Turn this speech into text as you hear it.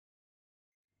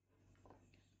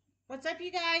What's up,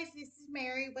 you guys? This is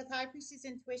Mary with High Priestess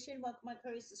Intuition. Welcome, my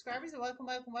current subscribers, and welcome,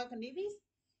 newbies.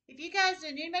 If you guys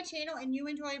are new to my channel and you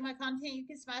enjoy my content, you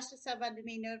can smash the sub button to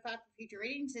be notified for future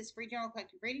readings. This is free general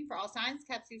collective reading for all signs,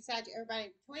 Capricorn, Sag, everybody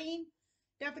in between.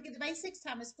 Don't forget the basics.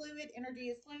 Time is fluid. Energy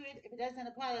is fluid. If it doesn't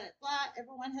apply, let it fly.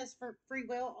 Everyone has free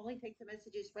will. Only take the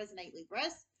messages resonate, leave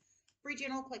rest. Free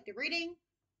general collective reading.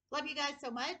 Love you guys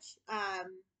so much.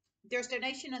 There's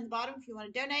donation on the bottom if you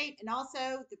want to donate, and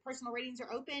also the personal readings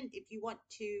are open if you want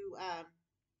to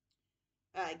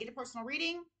get a personal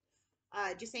reading.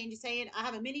 Just saying. I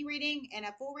have a mini reading and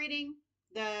a full reading.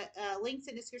 The links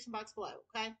in the description box below.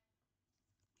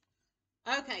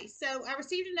 Okay. So I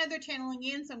received another channeling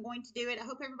in, so I'm going to do it. I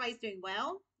hope everybody's doing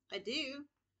well. I do.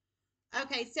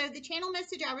 Okay. So the channel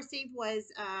message I received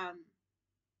was I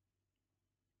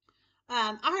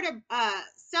heard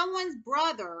someone's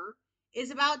brother is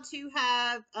about to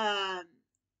have a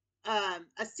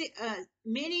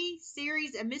mini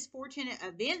series of misfortunate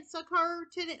events occur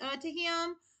to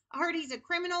him. I heard he's a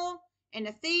criminal and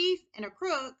a thief and a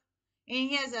crook, and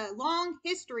he has a long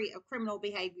history of criminal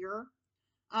behavior.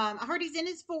 I heard he's in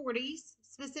his 40s.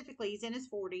 Specifically, he's in his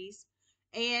 40s,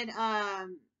 and I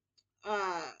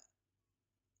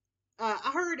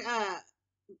heard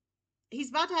he's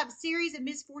about to have a series of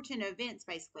misfortunate events,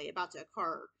 basically about to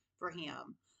occur for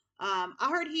him. I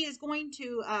heard he is going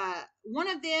to, one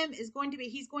of them is going to be,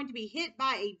 he's going to be hit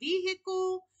by a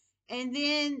vehicle, and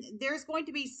then there's going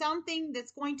to be something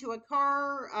that's going to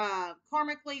occur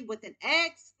karmically with an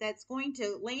ex that's going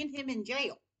to land him in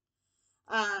jail.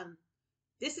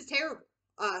 This is terrible,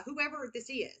 whoever this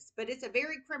is, but it's a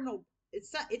very criminal,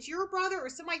 it's your brother or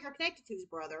somebody you're connected to's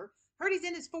brother. Heard he's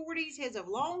in his 40s, he has a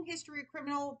long history of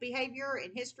criminal behavior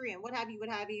and history and what have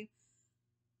you.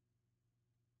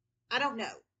 I don't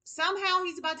know. Somehow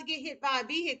he's about to get hit by a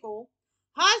vehicle.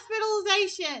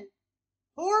 Hospitalization.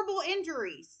 Horrible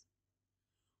injuries.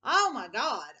 Oh my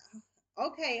God.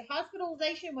 Okay,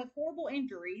 hospitalization with horrible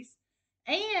injuries.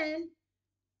 And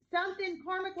something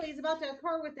karmically is about to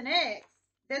occur with an ex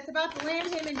that's about to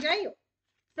land him in jail.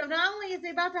 So not only is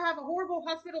he about to have a horrible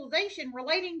hospitalization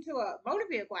relating to a motor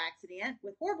vehicle accident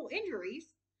with horrible injuries.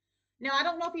 Now, I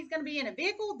don't know if he's going to be in a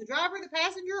vehicle, the driver, the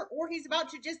passenger, or he's about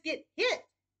to just get hit,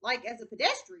 like as a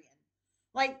pedestrian,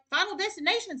 like Final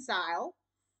Destination style,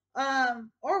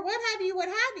 or what have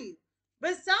you.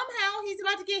 But somehow he's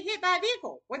about to get hit by a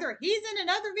vehicle, whether he's in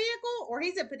another vehicle or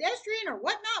he's a pedestrian or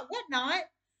whatnot.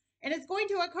 And it's going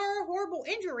to occur horrible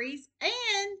injuries,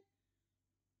 and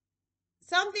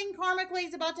something karmically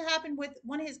is about to happen with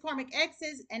one of his karmic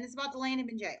exes, and it's about to land him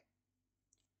in jail.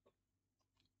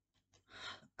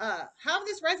 How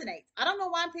this resonates. I don't know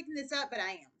why I'm picking this up, but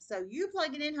I am. So you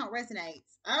plug it in how it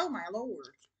resonates. Oh my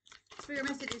Lord. Spirit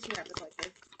messages you have to play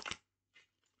with.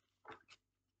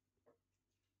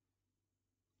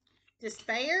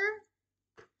 Despair.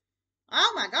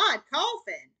 Oh my God.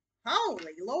 Coffin.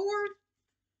 Holy Lord.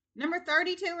 Number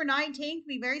 32 or 19 can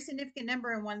be a very significant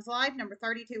number in one's life. Number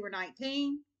 32 or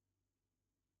 19.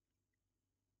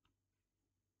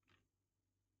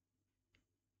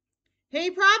 He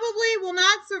probably will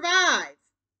not survive.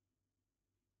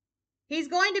 He's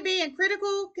going to be in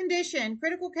critical condition,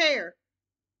 critical care.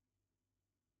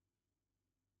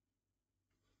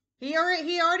 He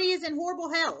already is in horrible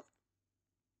health.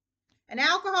 An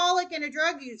alcoholic and a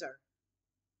drug user.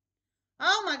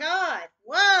 Oh my God.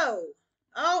 Whoa.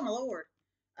 Oh my Lord.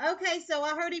 Okay, so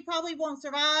I heard he probably won't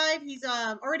survive. He's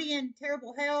already in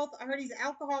terrible health. I heard he's an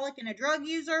alcoholic and a drug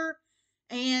user.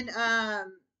 And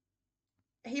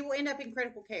he will end up in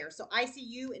critical care. So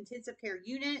ICU, intensive care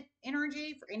unit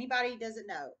energy, for anybody who doesn't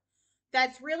know.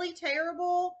 That's really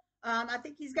terrible. I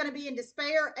think he's going to be in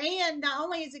despair. And not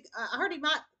only is it, I heard he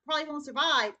probably won't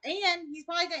survive. And he's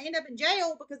probably going to end up in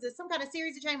jail because there's some kind of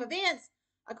series of chain events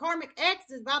a karmic ex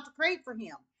is about to create for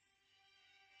him.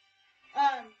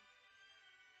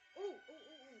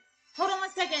 Hold on one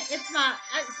second. It's my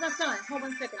son. Hold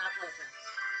on a second. I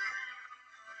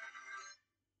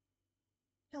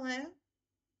apologize. Hello.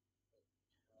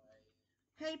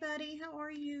 Hey, buddy. How are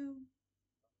you?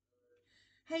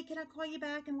 Hey, can I call you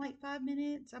back in like 5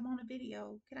 minutes? I'm on a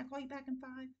video. Can I call you back in 5?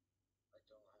 I don't have 5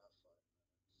 minutes.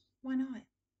 Why not?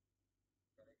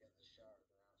 Gotta get in the shower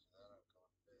now, so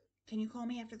then I'll go to bed. Can you call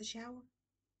me after the shower?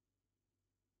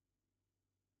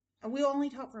 We'll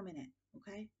only talk for a minute,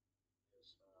 okay?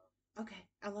 Yes, okay,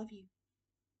 I love you.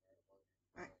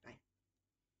 All right, bye.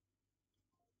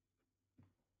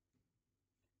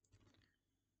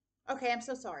 Okay, I'm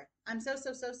so sorry. I'm so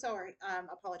sorry.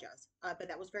 Apologize. But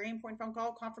that was very important phone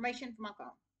call confirmation from my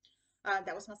phone.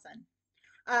 That was my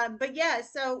son. But yeah.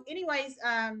 So, anyways,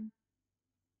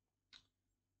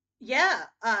 yeah.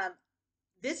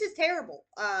 This is terrible.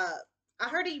 I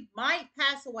heard he might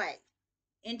pass away.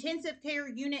 Intensive care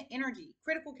unit energy,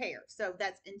 critical care. So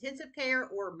that's intensive care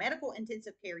or medical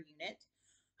intensive care unit.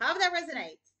 However that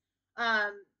resonates.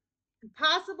 Um,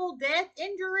 Possible death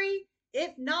injury.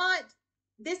 If not,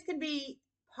 this can be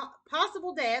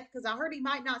possible death because I heard he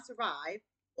might not survive,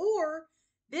 or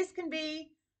this can be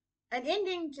an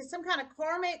ending to some kind of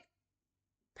karmic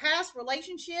past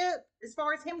relationship as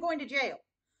far as him going to jail.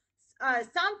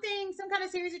 Some kind of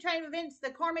series of chain of events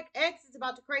the karmic X is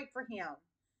about to create for him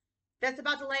that's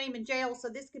about to land him in jail. So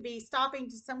this could be stopping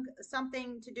to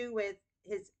something to do with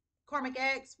his karmic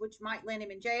X, which might land him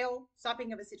in jail,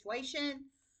 stopping of a situation,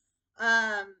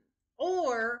 um,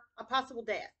 or a possible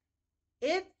death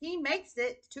if he makes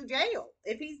it to jail.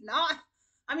 If he's not,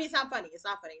 I mean, it's not funny. It's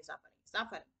not funny. It's not funny. It's not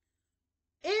funny.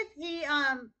 If he,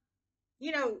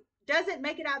 you know, doesn't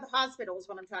make it out of the hospital is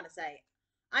what I'm trying to say.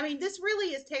 I mean, this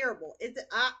really is terrible. It's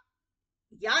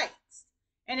yikes,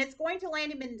 and it's going to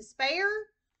land him in despair.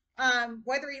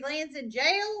 Whether he lands in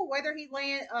jail, whether he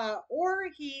or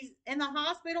he's in the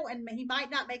hospital and he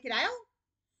might not make it out.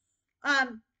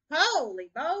 Holy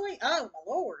moly! Oh my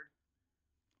lord!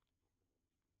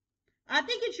 I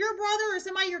think it's your brother or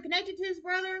somebody you're connected to's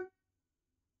brother.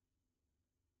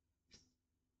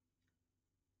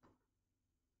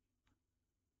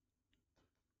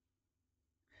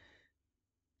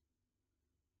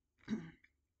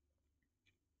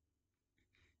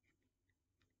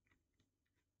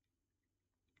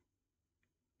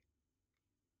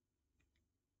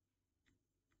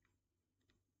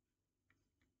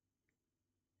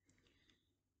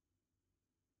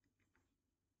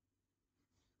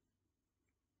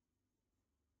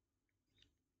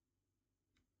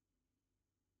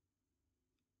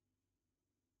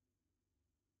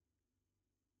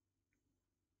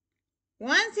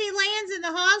 Once he lands in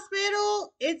the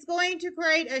hospital, it's going to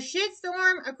create a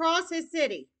shitstorm across his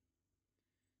city.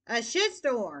 A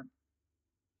shitstorm.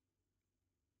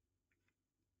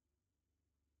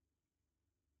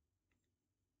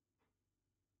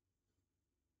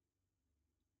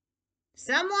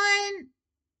 Someone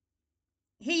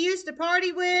he used to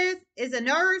party with is a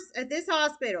nurse at this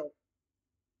hospital,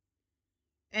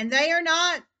 and they are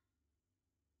not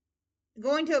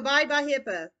going to abide by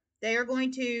HIPAA. They are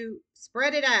going to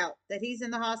spread it out that he's in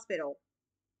the hospital.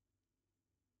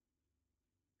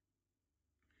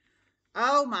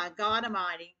 Oh my God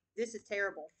Almighty, this is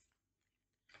terrible.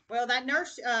 Well, that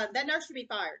nurse should be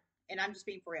fired, and I'm just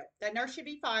being for real. That nurse should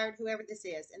be fired, whoever this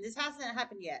is, and this hasn't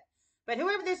happened yet. But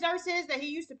whoever this nurse is that he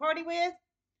used to party with,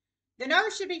 the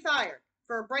nurse should be fired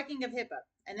for breaking of HIPAA,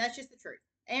 and that's just the truth.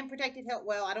 And protected health.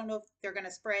 Well, I don't know if they're going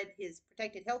to spread his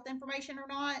protected health information or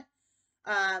not,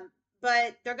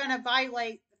 but they're going to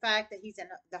violate the fact that he's in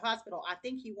the hospital. I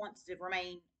think he wants to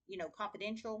remain,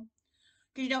 confidential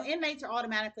because inmates are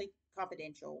automatically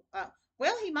confidential.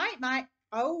 Well, he might.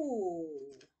 Oh,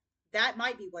 that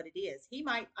might be what it is. He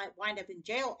might wind up in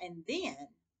jail and then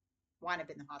wind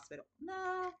up in the hospital.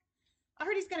 No, I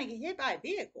heard he's going to get hit by a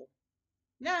vehicle.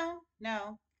 No,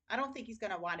 I don't think he's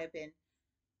going to wind up in.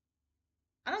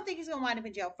 I don't think he's going to wind up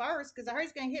in jail first because I heard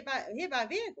he's going to get hit by a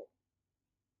vehicle.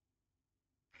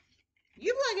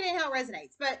 You plug it in how it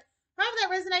resonates, but however that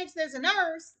resonates, there's a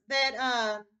nurse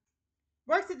that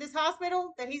works at this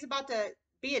hospital that he's about to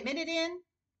be admitted in.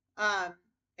 Um,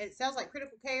 it sounds like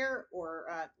critical care or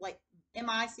like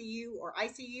MICU or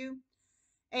ICU.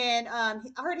 And I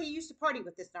heard he used to party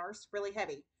with this nurse really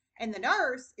heavy. And the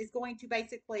nurse is going to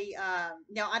basically,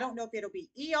 now I don't know if it'll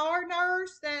be ER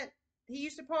nurse that he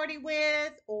used to party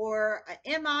with or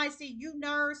an MICU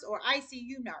nurse or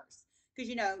ICU nurse.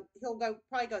 Because, he'll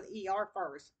probably go to the ER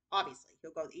first. Obviously,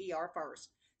 he'll go to the ER first.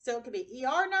 So it could be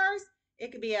ER nurse,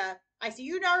 it could be a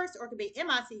ICU nurse, or it could be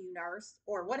MICU nurse,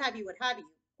 or what have you,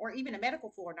 or even a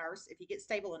medical floor nurse if he gets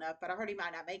stable enough. But I heard he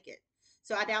might not make it.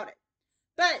 So I doubt it.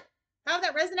 But how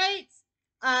that resonates,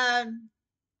 a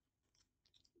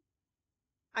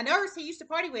nurse he used to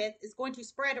party with is going to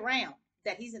spread around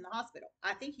that he's in the hospital.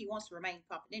 I think he wants to remain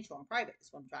confidential and private, is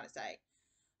what I'm trying to say.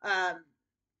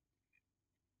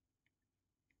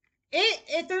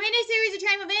 Through any series of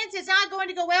chain events, it's not going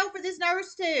to go well for this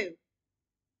nurse too.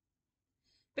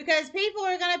 Because people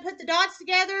are going to put the dots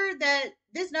together that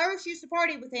this nurse used to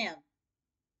party with him.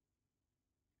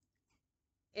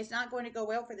 It's not going to go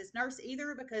well for this nurse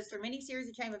either because through many series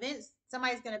of chain events,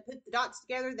 somebody's going to put the dots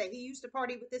together that he used to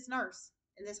party with this nurse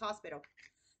in this hospital.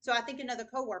 So I think another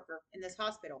coworker in this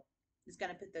hospital is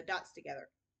going to put the dots together.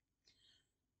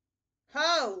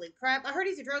 Holy crap. I heard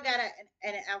he's a drug addict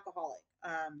and an alcoholic.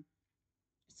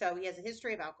 So he has a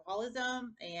history of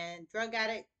alcoholism and drug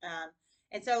addict.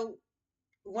 And so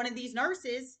one of these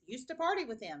nurses used to party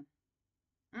with him.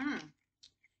 Mm.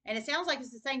 And it sounds like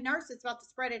it's the same nurse that's about to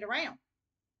spread it around.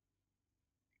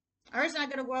 Hers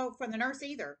not going to go for the nurse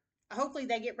either. Hopefully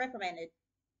they get reprimanded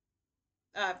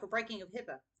for breaking of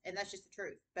HIPAA, and that's just the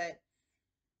truth. But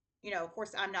of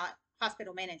course, I'm not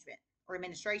hospital management or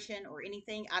administration or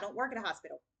anything. I don't work at a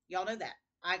hospital. Y'all know that.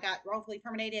 I got wrongfully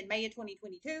terminated in May of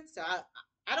 2022, so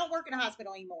I don't work in a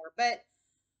hospital anymore. But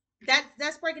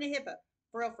that's breaking a HIPAA,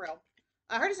 for real, for real.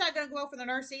 I heard it's not going to go for the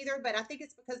nurse either, but I think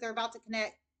it's because they're about to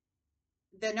connect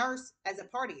the nurse as a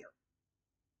partier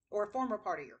or a former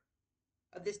partier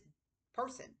of this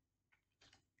person.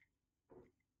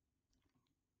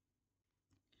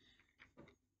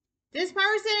 This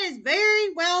person is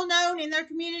very well known in their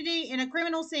community in a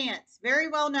criminal sense. Very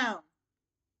well known.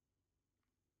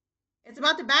 It's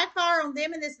about to backfire on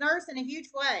them and this nurse in a huge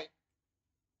way.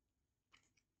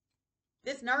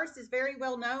 This nurse is very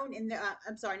well known in the.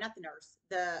 I'm sorry, not the nurse.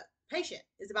 The patient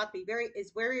is about to be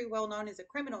very well known as a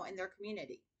criminal in their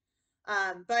community.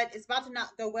 But it's about to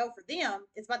not go well for them.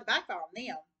 It's about to backfire on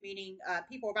them, meaning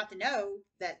people are about to know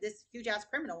that this huge ass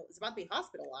criminal is about to be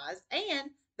hospitalized, and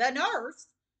the nurse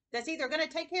that's either going to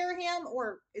take care of him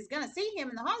or is going to see him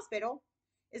in the hospital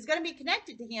is going to be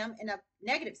connected to him in a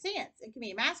negative sense. It can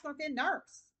be a masculine or thin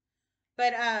nurse,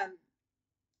 but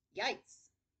yikes!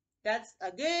 That's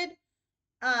a good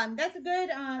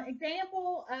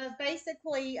example of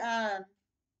basically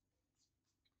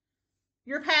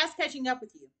your past catching up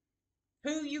with you.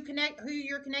 Who you're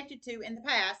connected to in the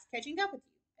past catching up with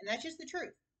you. And that's just the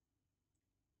truth.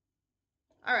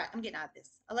 All right, I'm getting out of this.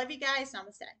 I love you guys.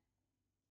 Namaste.